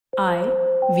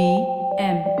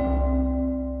IVM.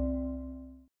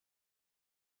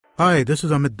 Hi, this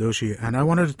is Amit Doshi, and I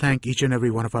wanted to thank each and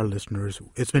every one of our listeners.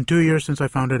 It's been 2 years since I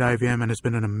founded IVM, and it's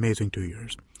been an amazing 2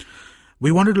 years.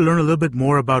 We wanted to learn a little bit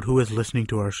more about who is listening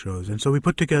to our shows, and so we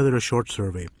put together a short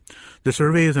survey. The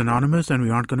survey is anonymous, and we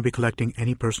aren't going to be collecting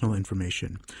any personal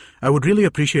information. I would really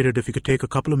appreciate it if you could take a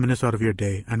couple of minutes out of your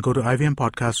day and go to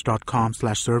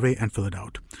ivmpodcast.com/survey and fill it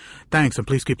out. Thanks, and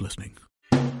please keep listening.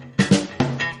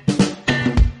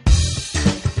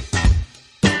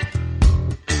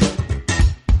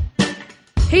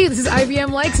 Hey, this is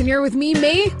IVM Likes, and you're with me,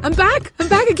 May. I'm back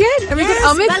again. And we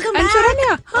got Amit welcome and back.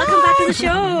 Sharanya. Welcome back to the show.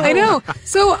 I know.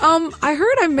 So, I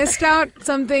heard I missed out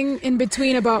something in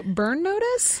between about Burn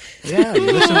Notice. Yeah,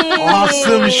 it was an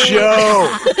awesome show.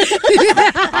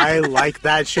 I like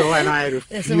that show, and I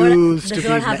refuse to This be... is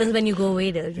what happens when you go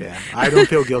away, dude. Yeah, I don't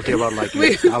feel guilty about liking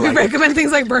it. I We like it. recommend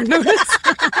things like Burn Notice.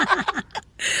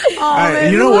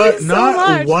 You know what? So Not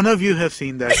much. one of you have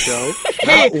seen that show.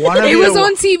 Hey, Not one of it you was have-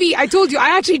 on TV. I told you,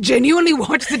 I actually genuinely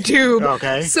watched the tube.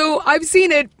 Okay. So I've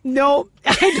seen it. No,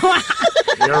 I don't.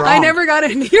 You're wrong. I never got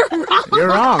it. You're wrong. You're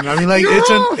wrong. I mean, like, You're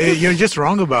wrong. you're just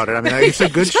wrong about it. I mean, like, it's a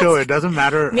good show. It doesn't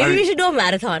matter. Maybe we should do a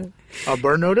marathon. A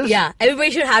Burn Notice? Yeah,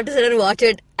 everybody should have to sit and watch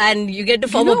it, and you get to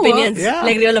form know what? opinions, Yeah.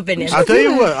 like real opinions. I'll tell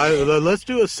you what. Let's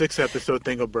do a 6-episode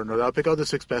thing of Burn Notice. I'll pick out the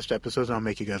 6 best episodes and I'll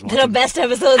make you guys watch There are them. best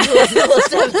episodes. What's the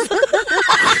worst episode?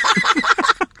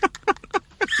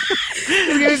 It's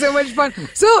going to be so much fun.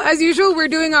 So, as usual, we're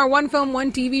doing our one film,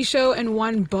 one TV show, and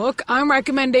one book. I'm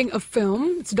recommending a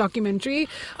film. It's a documentary.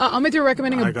 Amit, you're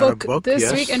recommending I a got a book book, this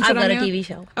yes. week. And I've got a Sharanya- TV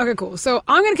show. Okay, cool. So,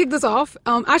 I'm going to kick this off.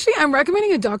 Actually, I'm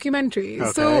recommending a documentary.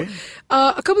 Okay. So,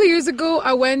 a couple of years ago,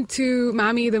 I went to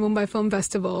MAMI, the Mumbai Film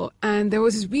Festival, and there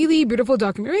was this really beautiful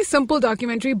documentary, very simple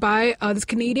documentary by this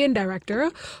Canadian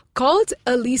director called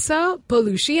Elisa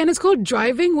Palushi, and it's called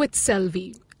Driving with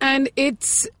Selvi. And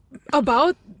it's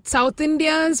about South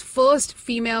India's first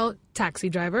female taxi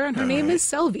driver, and her name is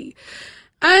Selvi.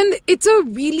 And it's a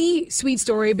really sweet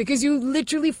story because you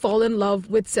literally fall in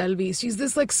love with Selvi. She's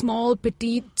this like small,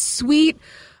 petite, sweet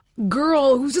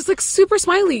girl who's just like super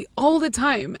smiley all the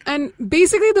time. And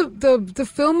basically the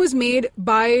film was made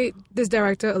by this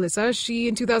director, Alyssa. She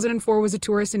in 2004 was a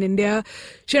tourist in India.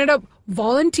 She ended up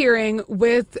volunteering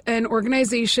with an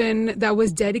organization that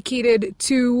was dedicated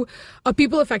to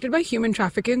people affected by human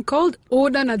trafficking called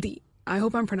Oda Nadi. I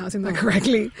hope I'm pronouncing that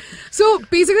correctly. So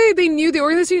basically, the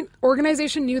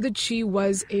organization knew that she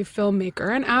was a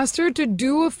filmmaker and asked her to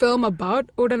do a film about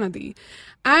Oda Nadi.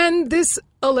 And this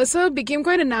Alyssa became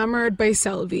quite enamored by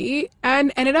Selvi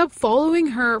and ended up following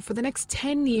her for the next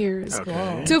 10 years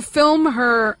to film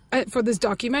her for this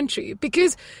documentary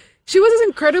because she was this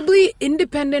incredibly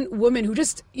independent woman who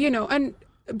just, and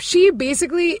she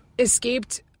basically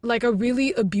escaped like a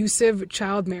really abusive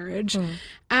child marriage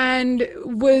and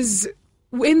was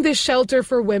in this shelter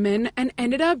for women and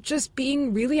ended up just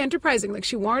being really enterprising. Like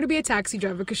she wanted to be a taxi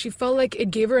driver because she felt like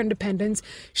it gave her independence.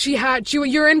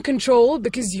 You're in control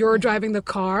because you're driving the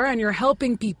car and you're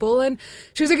helping people. And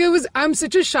she was like, I'm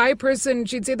such a shy person.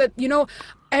 She'd say that,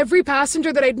 every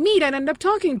passenger that I'd meet, I'd end up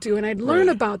talking to and I'd learn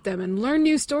about them and learn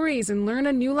new stories and learn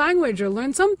a new language or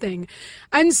learn something.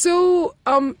 And so,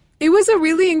 it was a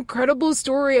really incredible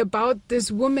story about this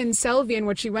woman, Selvi, and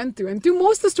what she went through. And through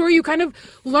most of the story, you kind of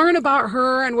learn about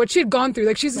her and what she had gone through.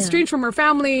 Like, she's estranged from her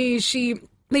family.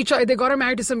 They got her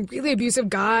married to some really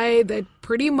abusive guy that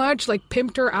pretty much, like,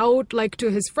 pimped her out, like, to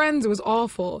his friends. It was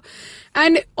awful.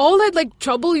 And all that, like,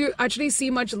 trouble you actually see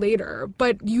much later.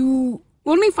 But you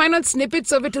only find out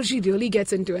snippets of it till she really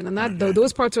gets into it. And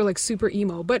those parts are, like, super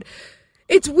emo. But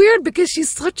it's weird because she's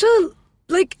such a,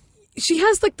 like... She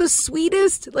has like the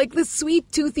sweetest, like the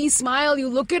sweet toothy smile. You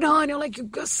look at her and you're like,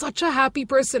 you're such a happy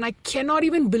person. I cannot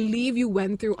even believe you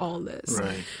went through all this.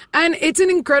 Right. And it's an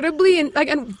incredibly,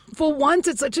 and for once,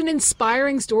 it's such an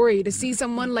inspiring story to see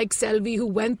someone like Selvi who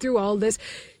went through all this.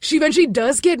 She eventually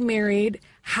does get married,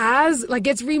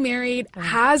 gets remarried,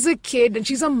 has a kid, and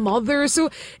she's a mother. So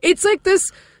it's like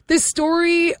this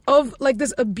story of like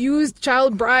this abused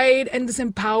child bride and this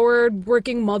empowered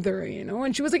working mother,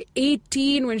 and she was like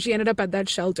 18 when she ended up at that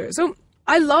shelter. So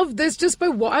I love this just by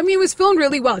it was filmed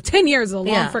really well. 10 years is a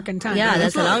long freaking time. Yeah,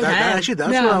 that's a long time. Actually,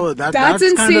 that's Yeah. what That's that's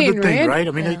kind of insane, the thing, right? right?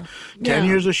 I mean, like, 10 Yeah.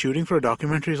 years of shooting for a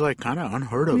documentary is like kind of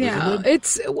unheard of, isn't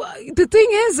it? The thing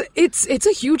is, it's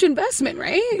a huge investment,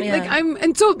 right? Yeah.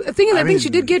 The thing is, I think she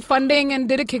did get funding and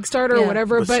did a Kickstarter or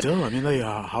whatever, But still, I mean, like,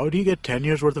 how do you get 10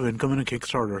 years worth of income in a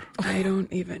Kickstarter? I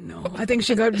don't even know. I think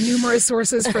she got numerous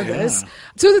sources for this.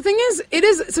 So the thing is, it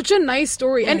is such a nice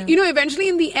story. And, eventually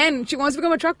in the end, she wants to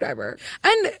become a truck driver.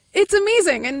 And it's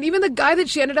amazing. And even the guy that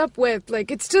she ended up with,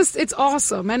 like, it's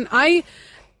awesome. And I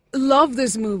love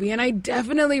this movie, and I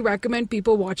definitely recommend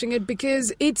people watching it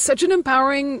because it's such an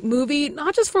empowering movie,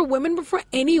 not just for women, but for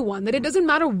anyone, that it doesn't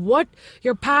matter what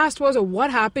your past was or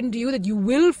what happened to you, that you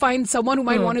will find someone who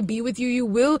might want to be with you. You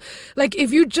will, like,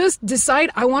 if you just decide,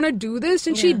 I want to do this,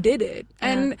 and she did it.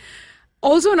 And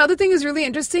also, another thing is really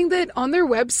interesting that on their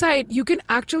website, you can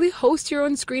actually host your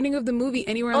own screening of the movie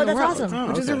anywhere in the world, awesome.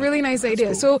 which is a really nice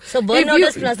idea. So Burn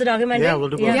Notice plus the documentary? Yeah, we'll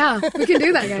do both. Yeah, we can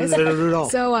do that, guys. Do it all.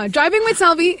 So, Driving with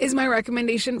Selvi is my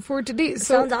recommendation for today.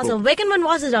 So, Sounds awesome. Where can one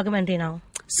watch this documentary now?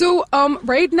 So,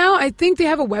 right now, I think they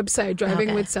have a website,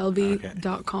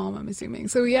 drivingwithselvi.com, I'm assuming.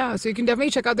 So, yeah, so you can definitely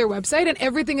check out their website, and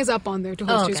everything is up on there to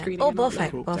host your screening. Oh, and all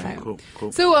that. perfect.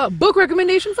 Cool. So, book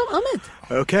recommendation from Amit.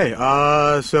 Okay,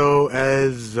 so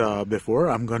as before,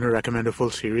 I'm going to recommend a full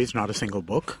series, not a single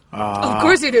book. Of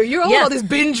course you do. You're all yeah. about this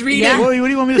binge reading. Yeah. Well, what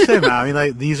do you want me to say, man? I mean,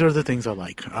 like, these are the things I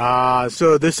like.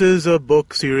 So this is a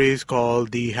book series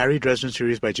called the Harry Dresden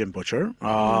series by Jim Butcher.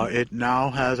 It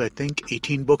now has, I think,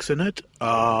 18 books in it.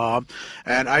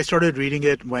 And I started reading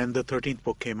it when the 13th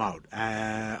book came out,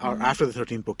 or after the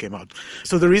 13th book came out.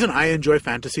 So the reason I enjoy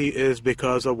fantasy is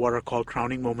because of what are called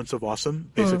crowning moments of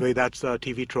awesome. Basically, that's a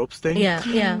TV tropes thing. Yeah.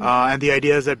 And the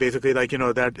idea is that basically, like,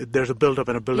 that there's a build-up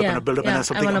and a build-up and a build-up, and then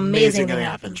something an amazing thing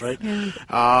happens, right? Yeah.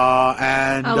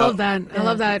 And I love that. I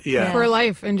love that for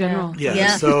life in general.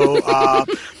 Yeah. So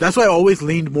that's why I always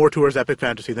leaned more towards epic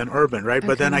fantasy than urban, right?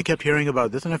 But then I kept hearing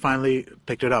about this, and I finally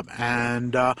picked it up,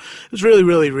 and it was really,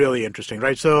 really, really interesting,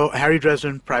 right? So Harry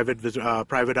Dresden,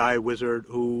 private eye wizard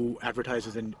who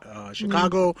advertises in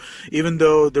Chicago, even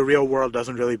though the real world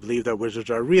doesn't really believe that wizards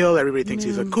are real. Everybody thinks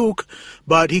he's a kook,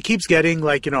 but he keeps getting,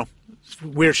 like,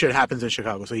 weird shit happens in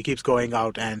Chicago, so he keeps going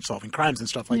out and solving crimes and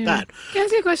stuff like that. Can I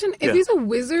ask you a question? If he's a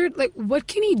wizard, like, what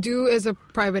can he do as a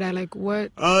private eye? Like,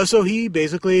 what? So he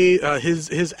basically,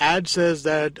 his ad says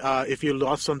that if you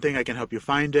lost something, I can help you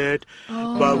find it.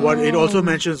 But what it also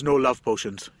mentions no love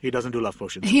potions. He doesn't do love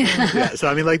potions. Yeah. So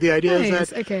I mean, like, the idea is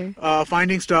that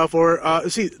finding stuff, or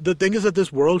see, the thing is that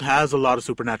this world has a lot of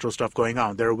supernatural stuff going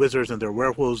on. There are wizards and there are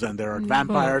werewolves and there are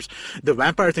vampires. The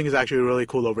vampire thing is actually really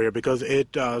cool over here because it.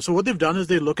 So what they've done is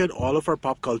they look at all of our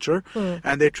pop culture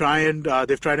and they've tried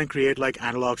and create, like,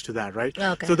 analogs to that, right?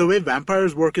 Okay. So the way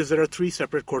vampires work is there are 3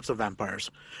 separate courts of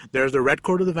vampires. There's the red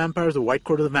court of the vampires, the white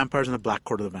court of the vampires, and the black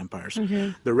court of the vampires.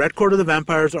 The red court of the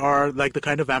vampires are like the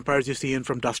kind of vampires you see in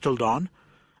From Dusk Till Dawn.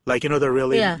 Like, the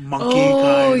really monkey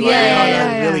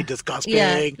kind, really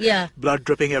disgusting, blood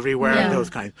dripping everywhere, those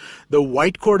kinds. The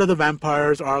white court of the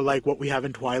vampires are like what we have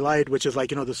in Twilight, which is like,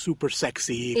 the super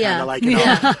sexy, kind of like,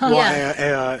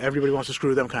 everybody wants to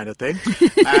screw them kind of thing.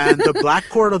 And the black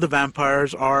court of the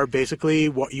vampires are basically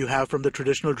what you have from the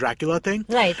traditional Dracula thing.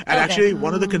 Right. And actually,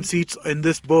 one of the conceits in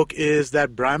this book is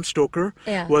that Bram Stoker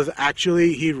was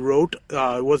actually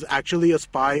a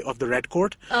spy of the Red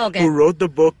Court who wrote the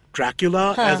book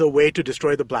Dracula as a way to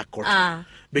destroy the Black Court.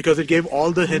 Because it gave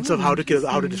all the hints of how to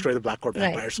destroy the Black Court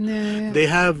vampires. They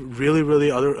have really,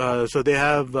 really other. So they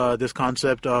have this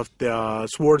concept of the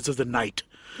Swords of the Night,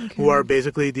 who are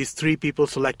basically these 3 people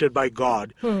selected by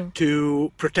God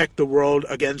to protect the world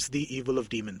against the evil of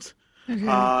demons.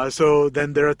 So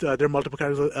then there are multiple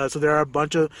characters. So there are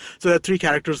there are 3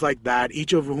 characters like that,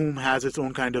 each of whom has its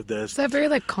own kind of this. Is that very,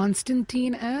 like,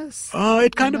 Constantine-esque?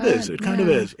 It kind of is. It kind of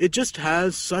is. It just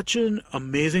has such an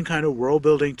amazing kind of world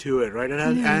building to it, right?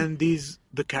 And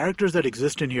the characters that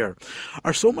exist in here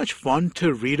are so much fun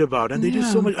to read about, and they do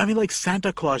so much. I mean, like,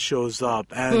 Santa Claus shows up,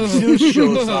 and Zeus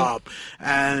shows up,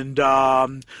 and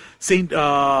Saint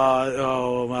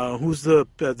who's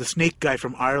the snake guy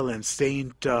from Ireland,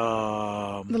 Saint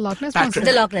The Loch Ness Patrick.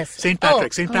 The Loch Ness. Saint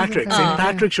Patrick. Saint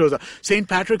Patrick shows up. Saint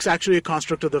Patrick's actually a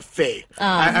construct of the Fae.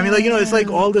 I mean, like, it's like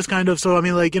all this kind of. So I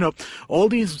mean, like, all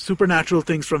these supernatural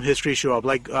things from history show up.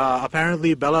 Like,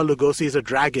 apparently Bela Lugosi is a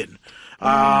dragon.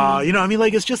 I mean,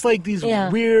 like, it's just like these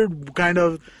weird kind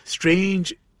of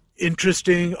strange,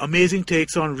 interesting, amazing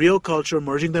takes on real culture,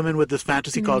 merging them in with this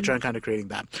fantasy culture and kind of creating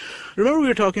that. Remember we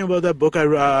were talking about that book we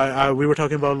were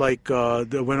talking about, like,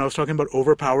 when I was talking about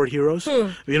overpowered heroes,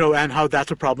 and how that's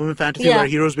a problem in fantasy where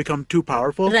heroes become too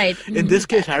powerful. Right. In this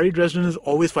case, Harry Dresden is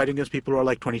always fighting against people who are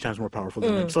like 20 times more powerful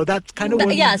than him. So that's kind of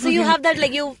what... so you have that,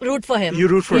 like, you root for him. You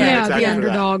root for him, exactly. The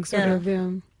underdog sort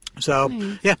of, So,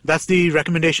 that's the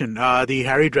recommendation. The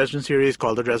Harry Dresden series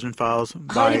called The Dresden Files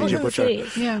by Jim Butcher.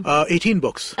 18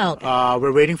 books. Oh, okay.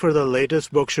 We're waiting for the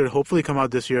latest book. Should hopefully come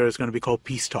out this year. It's going to be called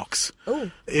Peace Talks.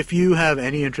 Ooh. If you have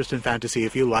any interest in fantasy,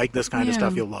 if you like this kind of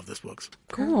stuff, you'll love this book.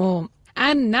 Cool.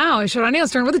 And now it's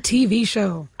Sharania's turn with a TV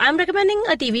show. I'm recommending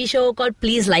a TV show called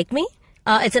Please Like Me.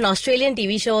 It's an Australian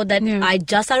TV show that I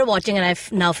just started watching and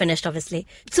I've now finished, obviously.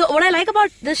 So what I like about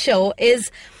this show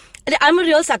is I'm a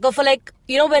real sucker for, like,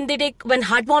 you know, when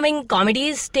heartwarming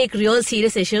comedies take real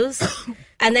serious issues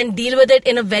and then deal with it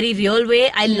in a very real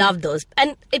way. I love those.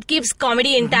 And it keeps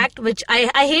comedy intact, which I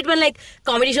hate when, like,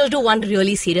 comedy shows do one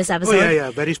really serious episode. Oh,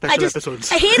 yeah. Very special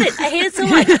episodes. I hate it. I hate it so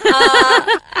much.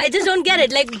 I just don't get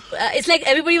it. Like, it's like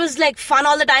everybody was, like, fun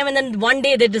all the time and then one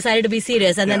day they decided to be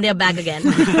serious and then they're back again.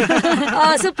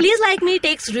 So Please Like Me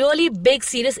takes really big,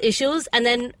 serious issues and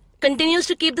then continues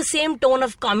to keep the same tone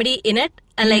of comedy in it.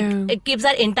 And, like, it keeps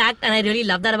that intact and I really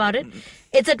love that about it.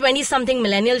 It's a 20-something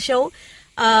millennial show.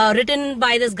 Written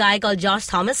by this guy called Josh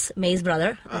Thomas, May's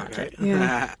brother. Okay.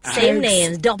 Yeah. Same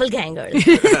names, doppelgangers.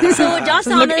 So Josh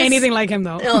Doesn't look Thomas. anything like him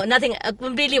though. No, nothing. A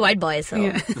completely white boy. So.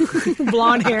 Yeah.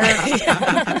 Blonde hair.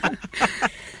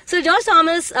 So Josh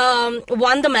Thomas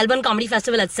won the Melbourne Comedy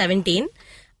Festival at 17.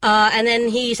 And then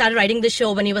he started writing the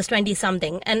show when he was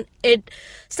 20-something. And it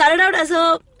started out as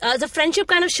a friendship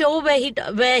kind of show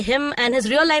where him and his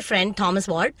real life friend, Thomas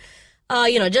Ward,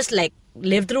 just like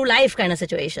live through life kind of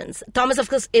situations. Thomas, of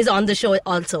course, is on the show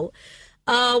also.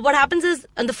 What happens is,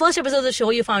 in the first episode of the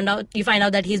show, you find out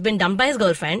that he's been dumped by his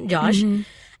girlfriend, Josh.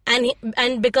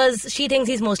 And because she thinks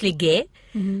he's mostly gay.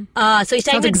 So he's trying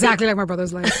Sounds exactly like my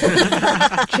brother's life.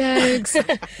 Jokes.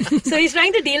 So he's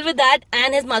trying to deal with that,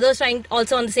 and his mother's trying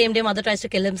also on the same day. Mother tries to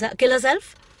kill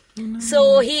herself.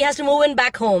 So he has to move in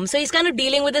back home. So he's kind of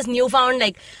dealing with this newfound,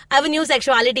 like, I have a new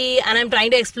sexuality and I'm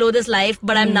trying to explore this life,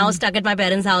 but I'm now stuck at my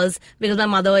parents' house because my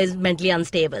mother is mentally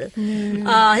unstable.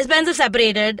 His parents have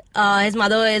separated. His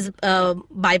mother is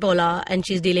bipolar and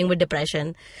she's dealing with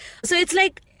depression. So it's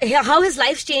like how his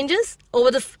life changes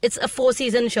over it's a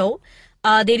 4-season show.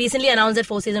 They recently announced that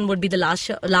 4th season would be the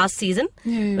last season,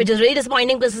 which is really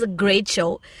disappointing because it's a great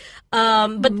show.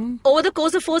 But over the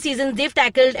course of 4 seasons, they've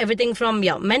tackled everything from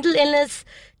mental illness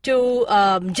to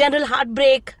general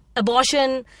heartbreak,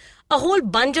 abortion, a whole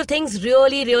bunch of things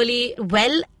really, really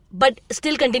well, but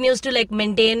still continues to, like,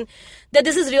 maintain that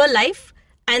this is real life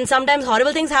and sometimes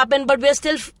horrible things happen, but we're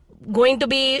still going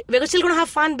to have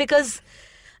fun because,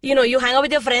 you know, you hang out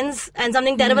with your friends and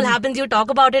something terrible happens, you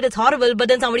talk about it, it's horrible, but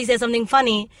then somebody says something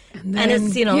funny and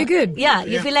it's, you know, you're good. Yeah,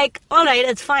 you feel like, all right,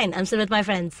 it's fine, I'm still with my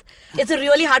friends. It's a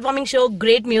really heartwarming show,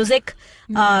 great music,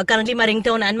 currently my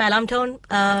ringtone and my alarm tone.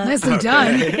 Nicely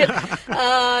done.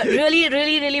 Really,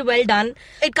 really, really well done.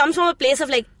 It comes from a place of,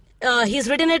 like, he's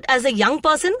written it as a young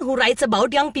person who writes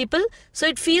about young people. So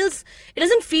it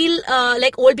doesn't feel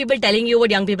like old people telling you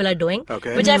what young people are doing,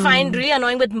 which I find really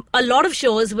annoying with a lot of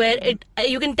shows where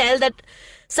you can tell that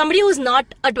somebody who's not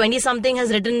a 20-something has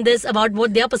written this about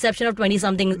what their perception of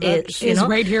 20-something is. You know?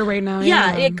 Right here, right now.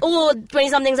 Yeah, like,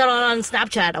 20-somethings are on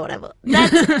Snapchat or whatever.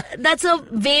 That's a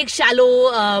vague,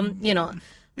 shallow,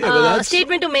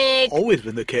 statement to make. Always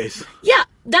been the case. Yeah,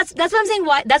 that's what I'm saying.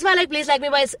 That's why I like Place Like Me.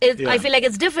 I feel like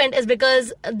it's different is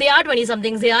because they are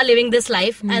 20-somethings. They are living this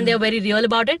life and they're very real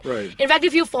about it. Right. In fact,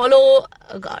 if you follow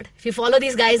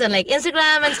these guys on, like,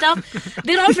 Instagram and stuff,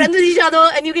 they're all friends with each other,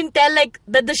 and you can tell, like,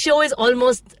 that the show is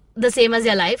almost the same as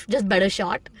your life, just better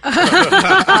shot.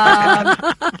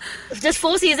 Just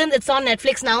 4 seasons. It's on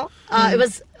Netflix now. It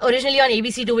was originally on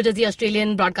ABC2, which is the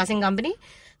Australian broadcasting company.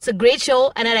 It's a great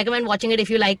show, and I recommend watching it if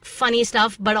you like funny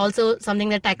stuff, but also something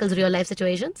that tackles real life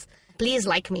situations. Please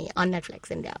Like Me on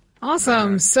Netflix India.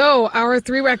 Awesome. So our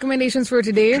 3 recommendations for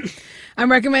today.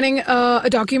 I'm recommending a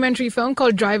documentary film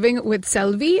called Driving with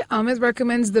Selvi. Amit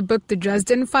recommends the book The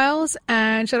Dresden Files.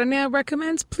 And Sharanya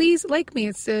recommends Please Like Me.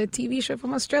 It's a TV show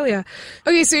from Australia.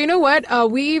 Okay, so you know what?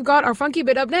 We've got our funky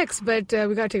bit up next, but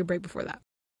we got to take a break before that.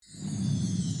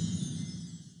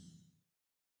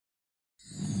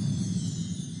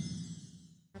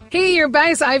 Hey, you're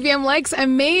back. It's IVM Likes.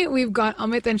 I'm May. We've got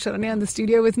Amit and Sharanya in the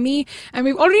studio with me. And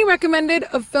we've already recommended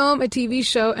a film, a TV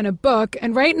show, and a book.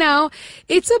 And right now,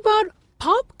 it's about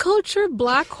pop culture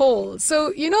black holes.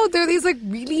 So, you know, there are these, like,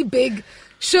 really big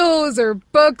shows or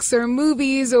books or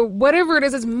movies or whatever it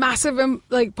is. It's massive in,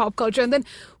 like, pop culture. And then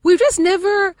we've just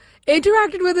never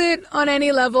interacted with it on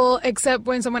any level except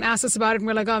when someone asks us about it and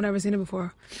we're like, oh, I've never seen it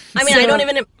before. I mean, I don't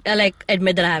even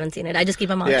admit that I haven't seen it. I just keep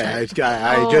my mouth shut.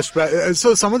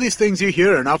 So some of these things you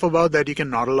hear enough about that you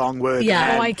can nod along with.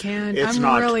 Yeah. I can't. It's I'm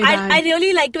not. really bad. I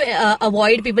really like to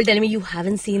avoid people telling me you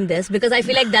haven't seen this because I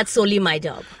feel like that's solely my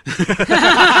job.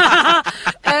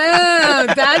 Oh,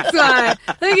 that's why.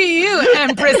 Look at you,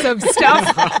 Empress of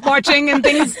stuff, watching and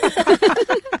things.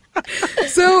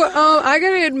 So I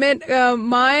gotta admit,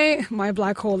 my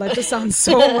black hole. That just sounds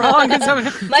so wrong.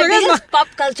 My biggest pop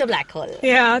culture black hole.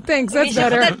 Yeah, thanks. That's We should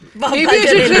better. put that pop Maybe I culture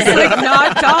should in just there.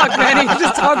 not talk, man. You should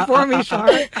just talk for me, Shar.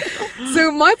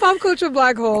 So my pop culture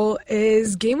black hole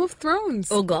is Game of Thrones.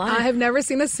 Oh, God. I have never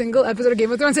seen a single episode of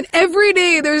Game of Thrones, and every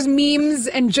day there's memes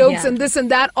and jokes Yeah. and this and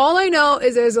that. All I know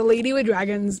is there's a lady with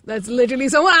dragons. That's literally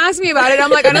someone asked me about it.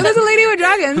 I'm like, I know there's a lady with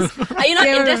dragons. Are you not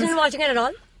Game of interested Thrones. in watching it at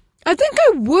all? I think I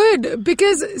would,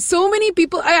 because so many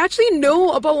people. I actually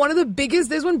know about one of the biggest.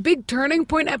 There's one big turning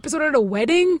point episode at a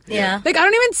wedding. Yeah. Like I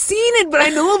don't even seen it, but I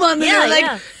know about it. Yeah, Like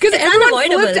yeah. because It's everyone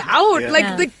unavoidable. flipped out. Yeah. Like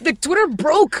Yeah. the Twitter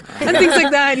broke and things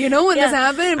like that. You know when this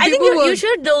happened. I think people you would-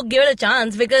 should though give it a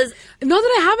chance because Not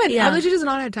that I haven't. Yeah. I've literally just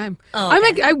not had time. Oh, I'm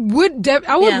okay. like, I would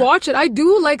Yeah. watch it. I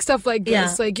do like stuff like this.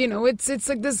 Yeah. Like, you know, it's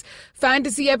like this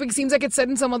fantasy epic. Seems like it's set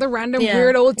in some other random Yeah.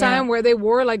 weird old time Yeah. where they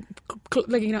wore like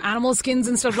you know, animal skins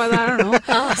and stuff like that. I don't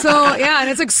know. So yeah, and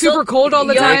it's like super cold all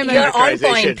the time. You're And, on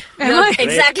Characterization. point. Am You're I?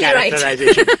 exactly right.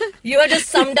 Characterization. You have just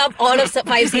summed up all of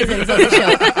 5 seasons of the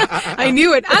show. I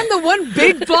knew it. And the one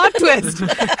big plot twist.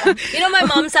 You know, my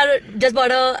mom just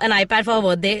bought an iPad for her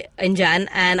birthday in Jan,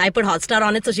 and I put Hotstar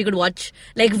on it so she could watch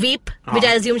like Veep, which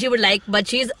I assume she would like, but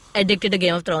she's addicted to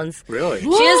Game of Thrones. Really? She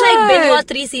has like What? binge watched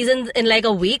 3 seasons in like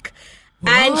a week.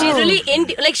 And she's really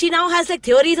like she now has like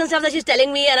theories and stuff that she's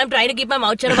telling me, and I'm trying to keep my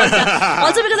mouth shut about stuff.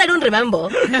 Also because I don't remember.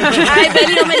 I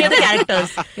barely know many of the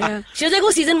characters. Yeah. She was like,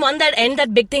 "Oh, season 1,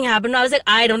 that big thing happened." I was like,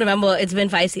 "I don't remember. It's been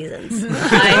 5 seasons. I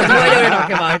have no idea what you're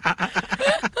talking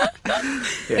about."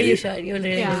 But you should. You will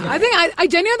really Yeah, enjoy I it. think I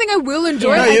genuinely think I will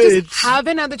enjoy Yeah. it. I Yeah, just it's-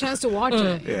 haven't had the chance to watch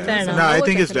it. Yeah. Fair enough. No, I I'll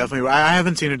think check it's it out. definitely. I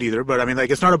haven't seen it either, but I mean, like,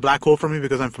 it's not a black hole for me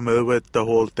because I'm familiar with the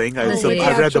whole thing. Oh, I've yeah.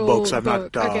 read the Actual books. I'm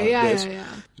book. not Okay, yeah, this. yeah, yeah.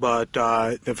 But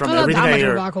from Not everything that I much of a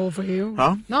hear, black hole for you.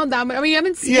 Huh? Not that much. I mean, you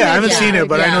haven't seen it. yeah, I haven't yet. seen it,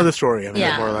 but I Yeah. know the story. I mean,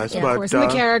 Yeah. more or less. Yeah. Of But course, and the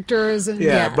characters and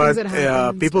yeah, things but that happen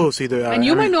and people stuff. see the. And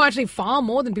you I might mean, know actually far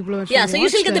more than people who actually Yeah, so you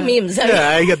still watched get the it. memes. Yeah,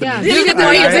 I get the Yeah, memes. you get the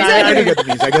I- memes, I- I exactly. do get the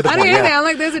memes. I get the I point. don't get Yeah. that. I'm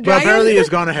like, there's a But dragon. apparently, it's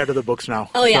gone ahead of the books now.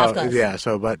 Oh, yeah, So, of course. Yeah,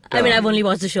 so but. I mean, I've only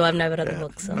watched the show. I've never read the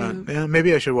book, so Yeah,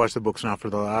 maybe I should watch the books now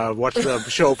for the watch the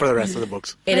show for the rest of the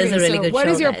books. it is a Okay, really so good what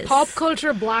show. is your guys. pop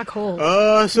culture black hole?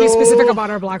 So Be specific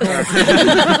about our black hole.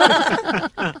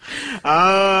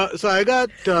 so I got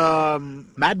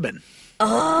Mad Men.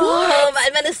 Oh,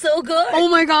 Mad Men is so good. Oh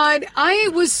my god, I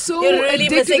was so You're really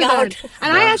addicted missing to that. out.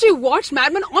 And I actually watched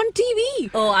Mad Men on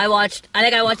TV. Oh, I watched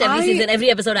every I- season, every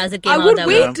episode as it came I out. would that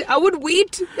wait. way. I would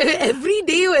wait every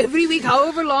day or every week,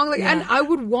 however long. Like, Yeah. and I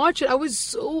would watch it. I was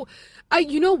so.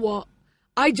 You know what?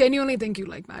 I genuinely think you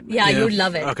like Mad Men. Yeah, you'd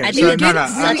love it. Okay, I so think it's no, no.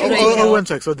 such a great oh, show. 1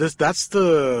 sec. So that's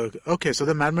the okay. So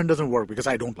the Mad Men doesn't work because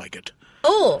I don't like it.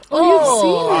 Oh, you've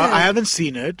seen it. I haven't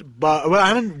seen it, but I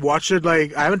haven't watched it.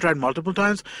 Like I haven't tried multiple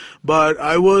times, but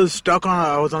I was stuck on.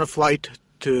 I was on a flight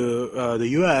to the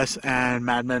U.S. and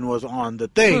Mad Men was on the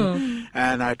thing,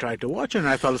 and I tried to watch it, and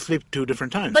I fell asleep 2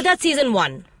 different times. But that's season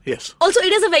 1. yes. Also,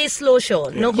 it is a very slow show,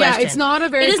 no Yeah, question. it's not a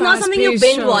very It is not something you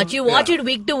fast-paced binge show. watch. You watch Yeah. it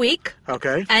week to week,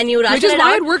 Okay. and you rush Which is it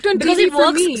why out it worked on because TV it for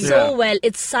works me. so Yeah. well.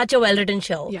 It's such a well-written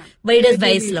show, Yeah. but it is It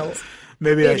very really slow. is.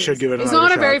 Maybe I It should is. give it It's another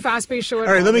not a shot. very fast-paced show. At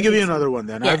All right, let me all. give you another one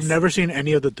then. Yes. I've never seen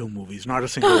any of the Doom movies, not a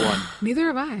single one. Neither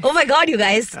have I. Oh my god, you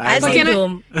guys! I've know. seen Can I-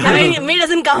 Doom. I mean, me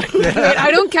doesn't count. Wait, I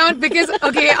don't count because,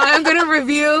 okay, I'm going to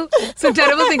reveal some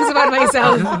terrible things about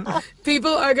myself.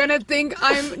 People are going to think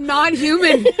I'm not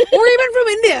human or even from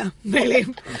India, really.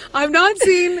 I've not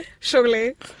seen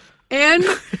Sholay. And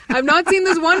I've not seen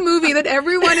this one movie that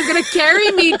everyone is going to carry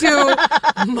me to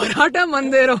Maratha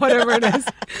Mandir or whatever it is.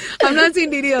 I've not seen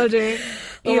DDLJ.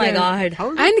 Oh my either. god! How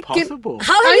is And it can- possible?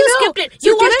 How have I you know. skipped it? So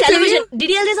You can watch I tell television. you-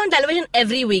 DDLJ is on television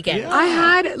every weekend. Yeah. I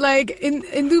had like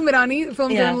Indu Mirani,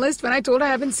 film Yeah. journalist, when I told her I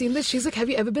haven't seen this, she's like, "Have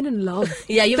you ever been in love?"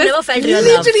 Yeah, you've That's never felt real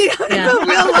love. literally Yeah.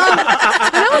 real love.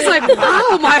 And I was like,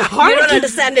 "Wow, my heart." You don't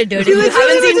understand it, dude. You You literally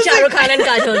haven't were seen just Shah Rukh like- Khan and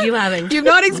Kajol. You haven't. You've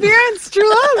not experienced true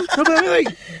love. No, but I mean, like,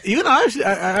 even I've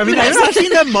seen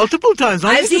that multiple times.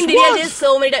 not I've just seen once. DDLJ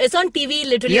so many times. It's on TV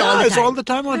literally Yeah, all the it's time. all the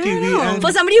time on TV. know. And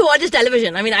For somebody who watches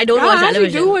television, I mean, I don't Yeah, watch I actually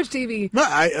television. do watch TV. no,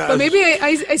 But maybe I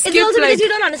It's skipped also because like. you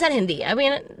don't understand Hindi. I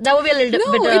mean, that would be a little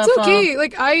No, bit. it's okay.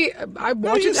 Like I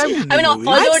watch you've it. seen I mean, movies.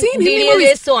 although I've seen Hindi DDLJ movies.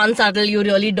 is so unsubtle, you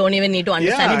really don't even need to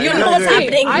understand Yeah, it. You yeah, know what's yeah.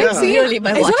 happening. I've seen. Really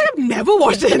by It's not watching. like I've never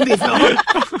watched a Hindi film.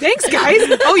 Thanks, guys.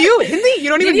 Oh, you Hindi? You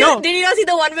don't even know. Did you not see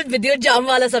the one with Vidyut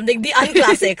Jamwal or something? The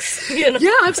unclassics. You know?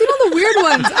 Yeah, I've seen all the weird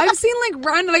ones. I've seen like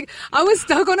random, like I was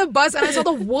stuck on a bus and I saw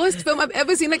the worst film I've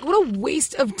ever seen. Like, what a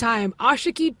waste of time.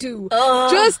 Ashiki 2.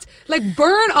 Just like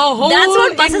burn a hole That's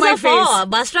what in buses my are face. for.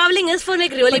 Bus traveling is for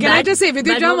like really But can bad. I just say, Vidyut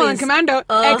bad Jamal movies. and Commando,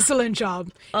 excellent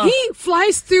job. He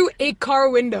flies through a car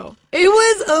window. It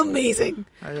was amazing.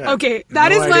 Yeah. Okay, that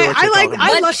No is idea my. what I you're like. talking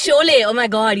I But love. Sholay, oh my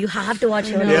god, you have to watch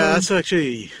Sholay. Yeah, that's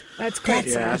actually. That's cool.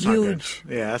 That's That's huge. not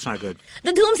good. Yeah, that's not good.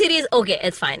 The Doom series, okay,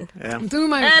 it's fine. Yeah. Do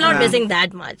my. I'm not Yeah. missing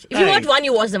that much. If you Hey. watch one,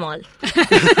 you watch them all.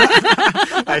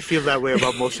 I feel that way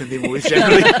about most Hindi movies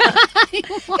generally. Hey,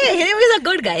 Hindi movies are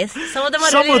good, guys. Some of them are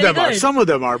Some really, of them really are. good. Some of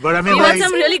them are. But I mean, We've had like,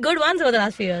 some really good ones over the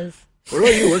last few years. what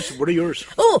are yours? What are yours?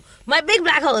 Oh, my big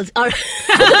black holes. All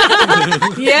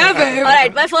Yeah, babe.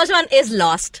 right, my first one is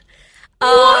Lost.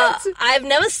 What? I've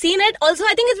never seen it. Also,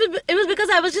 I think it was because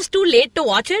I was just too late to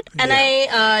watch it, and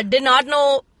I did not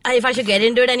know if I should get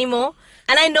into it anymore.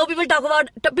 And I know people talk about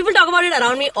it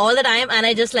around me all the time, and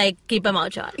I just like keep my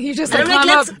mouth shut. You just And like I'm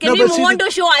climb like, up. can No, we but move see, on to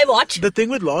a show I watch? The thing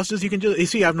with Lost is you can just you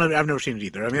see I've never seen it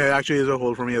either. I mean, it actually is a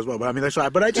hole for me as well. But I mean,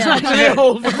 but I just Yeah.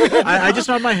 nod my head. I just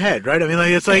nod my head, right? I mean,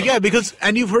 like it's like because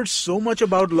you've heard so much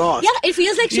about Lost. Yeah, it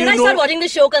feels like should You I start know- watching the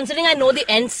show considering I know the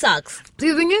end sucks?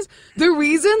 See, the thing is, the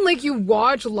reason like you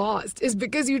watch Lost is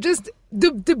because you just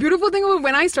the beautiful thing about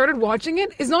when I started watching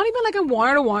it is not even like I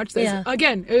wanted to watch this. Yeah.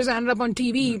 Again, it just ended up on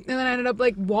TV, and then I ended up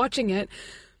like watching it,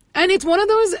 and it's one of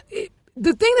those.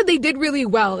 The thing that they did really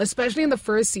well, especially in the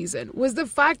first season, was the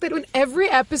fact that in every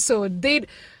episode they'd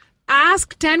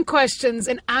ask 10 questions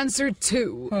and answer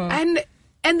 2,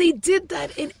 and they did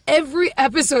that in every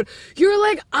episode. You're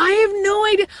like, I have no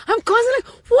idea. I'm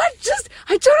constantly like, what?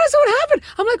 I don't know what happened.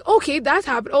 I'm like, okay, that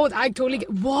happened. Oh, I totally get.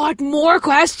 What? More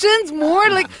questions? More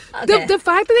like Okay. the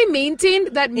fact that they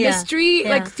maintained that Yeah, mystery yeah.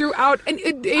 like throughout, and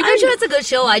it, even I'm sure it's a good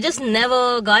show. I just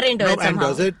never got into it And somehow.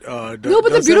 does it? no,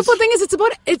 but the beautiful thing is,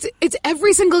 it's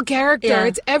every single character. Yeah.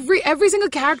 It's every single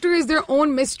character is their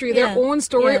own mystery, their Yeah. own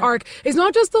story Yeah. arc. It's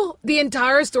not just the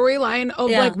entire storyline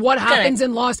of Yeah. like what happens Correct.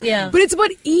 in Lost, Yeah. but it's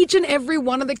about each and every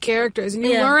one of the characters, and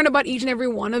you Yeah. learn about each and every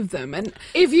one of them. And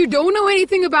if you don't know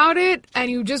anything about it and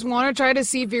you just want to try to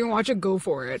see if you can watch it, go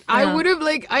for it. I Yeah. would have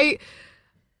like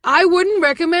I wouldn't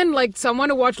recommend like someone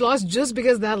to watch Lost just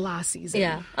because of that last season.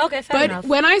 Yeah. Okay, fair But enough.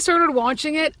 when I started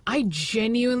watching it, I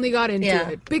genuinely got into Yeah.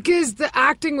 it because the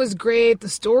acting was great. The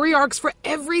story arcs for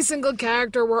every single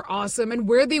character were awesome, and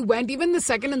where they went, even the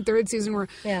second and third season were.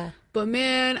 Yeah. But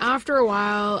man, after a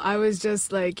while, I was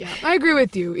just like, yeah, I agree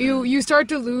with you. You start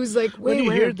to lose like, When wait, you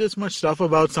where? hear this much stuff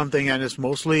about something and it's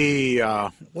mostly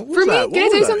what was For me, that? What can I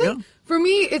was tell you that? something? For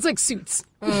me, it's like Suits.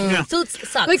 Yeah. Suits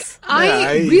sucks. Like I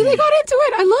I- really got into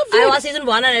it. I loved it. I watched season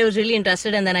 1 and I was really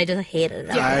interested, and then I just hated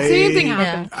it. I- Same thing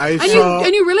happened. I and saw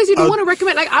you realize you don't a- want to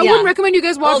recommend. Like I Yeah. wouldn't recommend you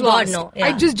guys watch Oh, God, Lost. no. Yeah.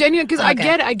 I just genuine because I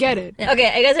Okay. get it.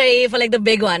 Okay, I guess ready for like the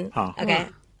big one. Huh. Okay.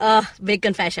 Big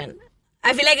confession.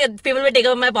 I feel like people will take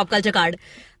up my pop culture card.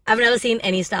 I've never seen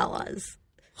any Star Wars.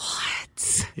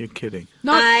 You're kidding.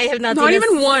 Not, I have not not seen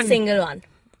even a one. single one.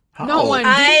 How? Not one.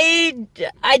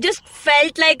 I just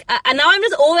felt like, and now I'm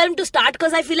just overwhelmed to start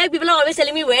because I feel like people are always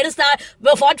telling me where to start.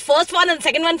 What first one and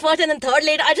second one first and then third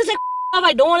later. I just like,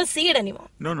 I don't want to see it anymore.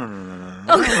 No.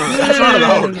 That's not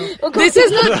allowed. This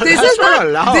is not. This is not not.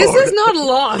 allowed. This is not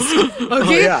Lost.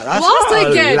 Okay, yeah, that's Lost not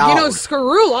I get. You know, allowed.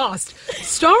 screw Lost.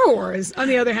 Star Wars, on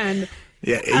the other hand,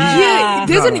 Yeah. yeah, it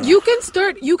doesn't. no. You can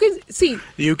start. You can see.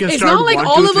 You can it's start not like 1,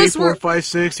 all 2, of 3, us 4, were. 5,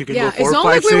 6. You can Yeah, go 4, it's not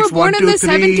 5, like we 6, were born 1, in 2, the 3.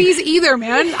 70s either,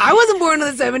 man. I wasn't born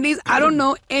in the 70s. I don't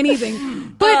know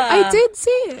anything, but I did see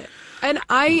it, and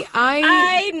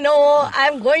I know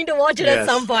I'm going to watch it at Yes.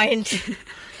 some point.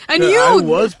 and I you.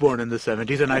 was born in the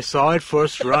 70s and I saw it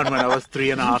first run when I was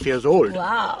 3.5 years old.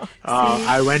 Wow.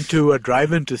 I went to a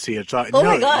drive-in to see it. So Oh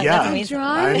my God, yeah, that's amazing.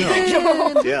 I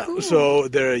know. Yeah, so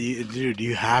dude,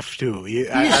 you have to.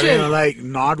 I should. mean, like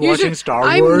not You watching should- Star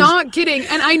I'm Wars. not kidding,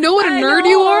 and I know what a I nerd know.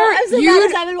 you are. I'm so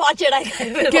You'd- glad I will watch it. I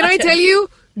will Can I watch it. tell you?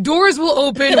 Doors will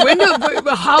open,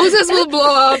 houses will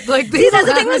blow up. Like See, these that's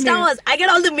the are thing with Star happening. Wars. I get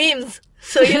all the memes.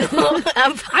 So, you know,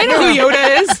 I'm fine. I know who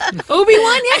Yoda is.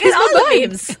 Obi-Wan, yeah, I he's get all my the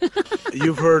bud. memes.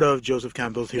 You've heard of Joseph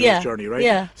Campbell's Hero's Yeah, Journey, right?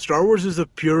 yeah. Star Wars is the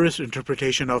purest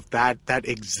interpretation of that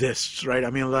exists, right?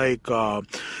 I mean, like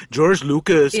George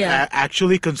Lucas Yeah.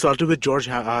 actually consulted with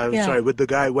Yeah. with the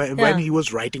guy when Yeah. he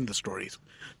was writing the stories.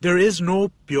 There is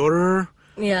no purer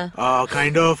Yeah.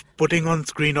 kind of putting on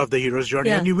screen of the hero's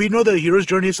journey. Yeah. And we know the hero's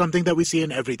journey is something that we see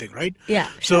in everything, right? Yeah,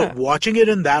 So sure. watching it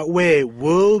in that way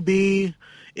will be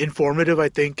informative, I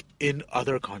think, in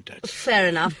other contexts. Fair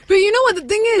enough. But you know what the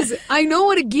thing is? I know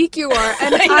what a geek you are,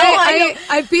 and I know.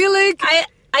 I feel like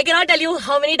I cannot tell you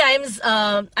how many times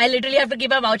I literally have to keep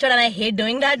my mouth shut, and I hate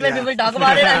doing that when Yeah. people talk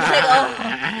about it. I'm just like,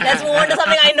 oh, let's move on to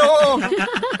something I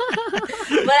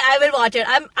know. But I will watch it.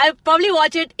 I'll probably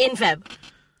watch it in Feb.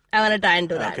 I want to try and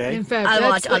do that. Okay. In fact, I'll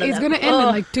watch all of it's them. going to end in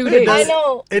like 2 It days. does- I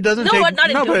know. It doesn't No, take but not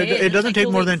in 2 but days. it doesn't Like take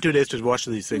 2 more than weeks. 2 days to watch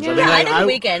these things. Yeah. I mean, Yeah, I like, did a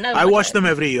weekend. I I watch watched them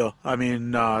every year. I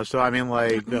mean, so I mean,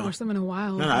 like, I haven't watched them in a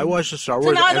while. no, I watch the Star Wars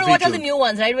So now I'm every going to watch all the June. new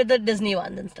ones, right? With the Disney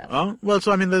ones and stuff. Oh, well,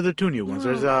 so I mean, there's the 2 new ones.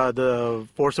 There's the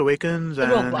Force Awakens and,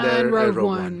 Rogue One. And Rogue Rogue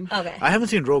One. Okay. I haven't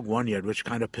seen Rogue One yet, which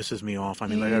kind of pisses me off. I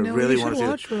mean, like, I No, really you want should to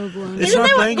see watch it. Rogue One. It's Isn't not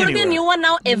there playing going to be a anywhere. new one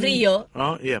now every year?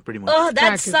 Oh, yeah, pretty much. Oh, that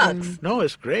Practically. sucks. No,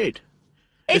 it's great.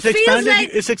 It It's feels expanded. like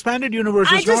It's expanded universe.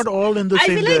 I It's just- not all in the I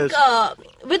same feel place. like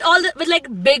with like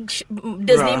big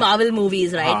Disney Right. Marvel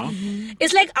movies, right? Uh-huh.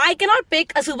 It's like I cannot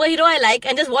pick a superhero I like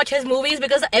and just watch his movies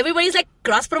because everybody's like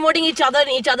cross promoting each other in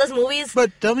each other's movies.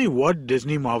 But tell me, what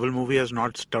Disney Marvel movie has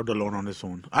not stood alone on its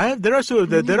own? There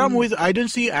are movies. I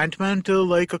didn't see Ant-Man till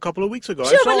like a couple of weeks ago. I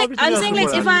Sure, saw but like everything I'm else saying, like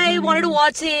before if that. I wanted to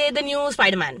watch, say, the new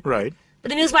Spider-Man, Right. but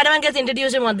the new Spider-Man gets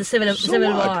introduced in the Civil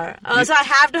what? War, so I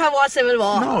have to have watched Civil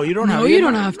War. No, you don't No, have. you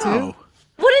don't have to. No.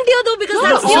 Wouldn't you though? Because No,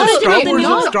 that's the all origin Star of the Wars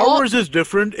new. is- Star Wars is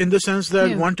different in the sense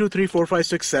that Yeah. 1, 2, 3, 4, 5,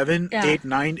 6, 7, Yeah. 8,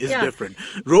 9 is Yeah. different.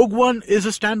 Rogue One is a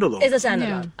standalone. Is a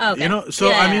standalone. Okay. You know, so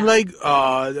Yeah, I mean, yeah. like,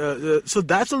 so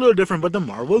that's a little different. But the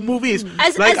Marvel movies,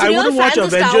 As like, I real wouldn't watch fans of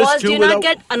Star Avengers Wars, 2 do you without. not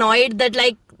get annoyed that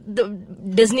like the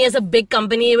Disney as a big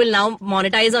company will now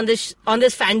monetize on this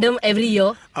fandom every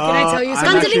year? Can I tell you I'm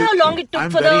something? Considering actually- how long it took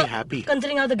I'm for very the happy.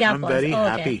 considering how the gap I'm was. very Oh, okay.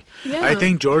 happy. Yeah. I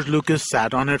think George Lucas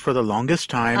sat on it for the longest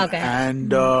time, Okay.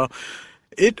 and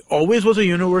it always was a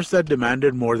universe that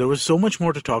demanded more. There was so much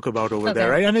more to talk about over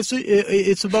there, Okay. right? And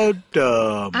it's about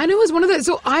And it was one of the.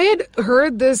 So I had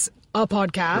heard this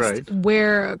podcast Right.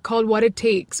 where called "What It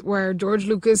Takes," where George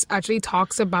Lucas actually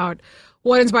talks about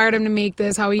what inspired him to make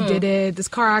this, how he did it, this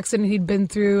car accident he'd been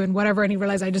through, and whatever. And he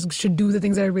realized I just should do the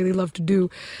things that I really love to do.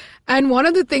 And one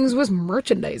of the things was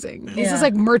merchandising. This Yeah. is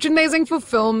like merchandising for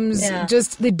films. Yeah.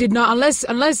 Just they did not unless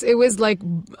it was like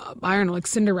I don't know, like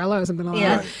Cinderella or something like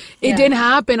Yeah. that. It Yeah. didn't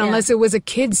happen Yeah. unless it was a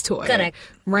kid's toy. Correct.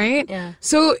 Right. Yeah.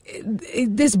 So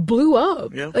this blew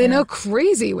up Yeah. in a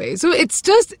crazy way. So it's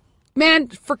just, man,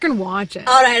 freaking watch it.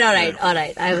 All right.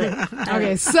 I will.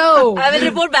 Okay, so I will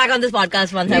report back on this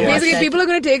podcast once I watch basically, it. people are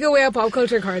going to take away our pop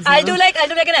culture cards. I'll now. do like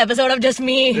an episode of just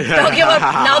me talking about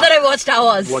now that I watched Star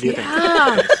Wars. what do you think?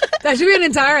 Ah, that should be an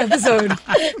entire episode,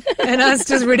 and us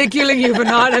just ridiculing you for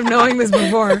not knowing this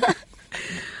before.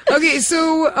 Okay,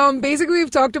 so basically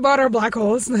we've talked about our black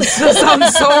holes. This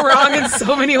sounds so wrong in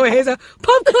so many ways.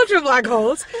 Pop culture black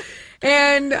holes.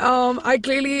 And I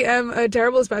clearly am a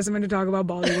terrible specimen to talk about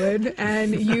Bollywood.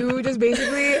 And you just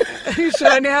basically,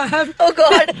 Shania, Oh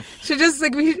God. should just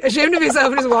like be ashamed of yourself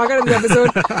and just walk out of the episode.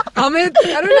 Amit,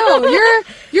 I don't know.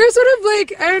 You're sort of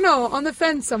like, I don't know, on the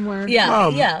fence somewhere.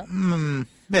 Yeah.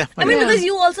 Yeah, I mean, Yeah. because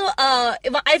you also,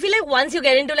 I feel like once you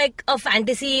get into like a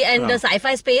fantasy and a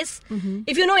sci-fi space,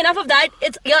 if you know enough of that,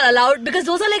 you're allowed, because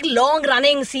those are like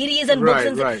long-running series and books. Right,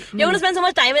 And right. You're going to spend so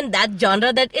much time in that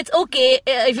genre that it's okay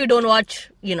if you don't watch,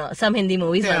 some Hindi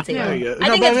movies once a year. yeah. I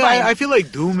No, think but it's fine. I feel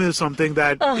like Doom is something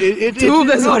that Doom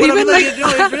is not but I even mean, like-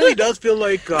 it really does feel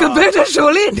like Compared to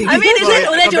Sholay. I mean, it's like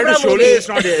Uday compared to Chopra Sholay, movie. it's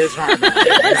not.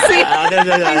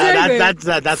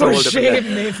 That's a for whole shame,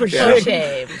 different. mate, for Yeah. shame.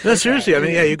 Shame. No, seriously. I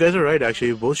mean, yeah, you guys are right. Actually,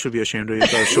 you both should be ashamed of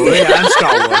yourselves. Sholay and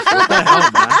Star Wars. What the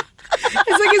hell, man?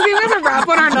 It's like he's giving us a rap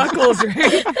on our knuckles,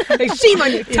 right? Like, shame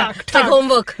on you. Talk, Like talk.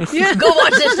 homework. Yeah. Go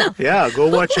watch this stuff. Yeah, go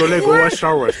watch Sholay. Go watch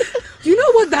Star Wars. You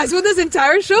know what? That's what this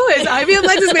entire show is. IVM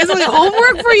Likes is basically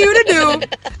homework for you to do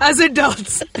as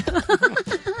adults.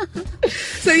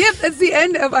 So, yep, that's the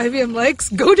end of IVM Likes.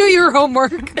 Go do your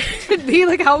homework. Should be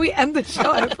like how we end the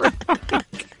show every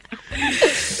week.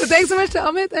 So, thanks so much to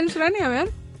Amit and Sharanya, man.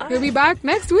 We'll be back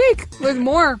next week with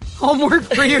more homework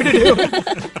for you to do.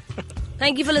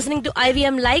 Thank you for listening to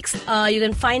IVM Likes. You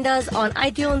can find us on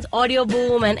iTunes, Audio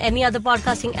Boom, and any other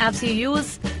podcasting apps you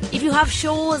use. If you have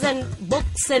shows and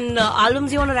books and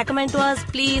albums you want to recommend to us,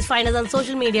 please find us on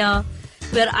social media.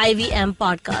 We're IVM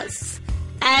Podcasts.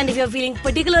 And if you're feeling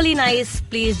particularly nice,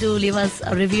 please do leave us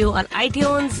a review on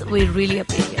iTunes. We'd really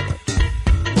appreciate it.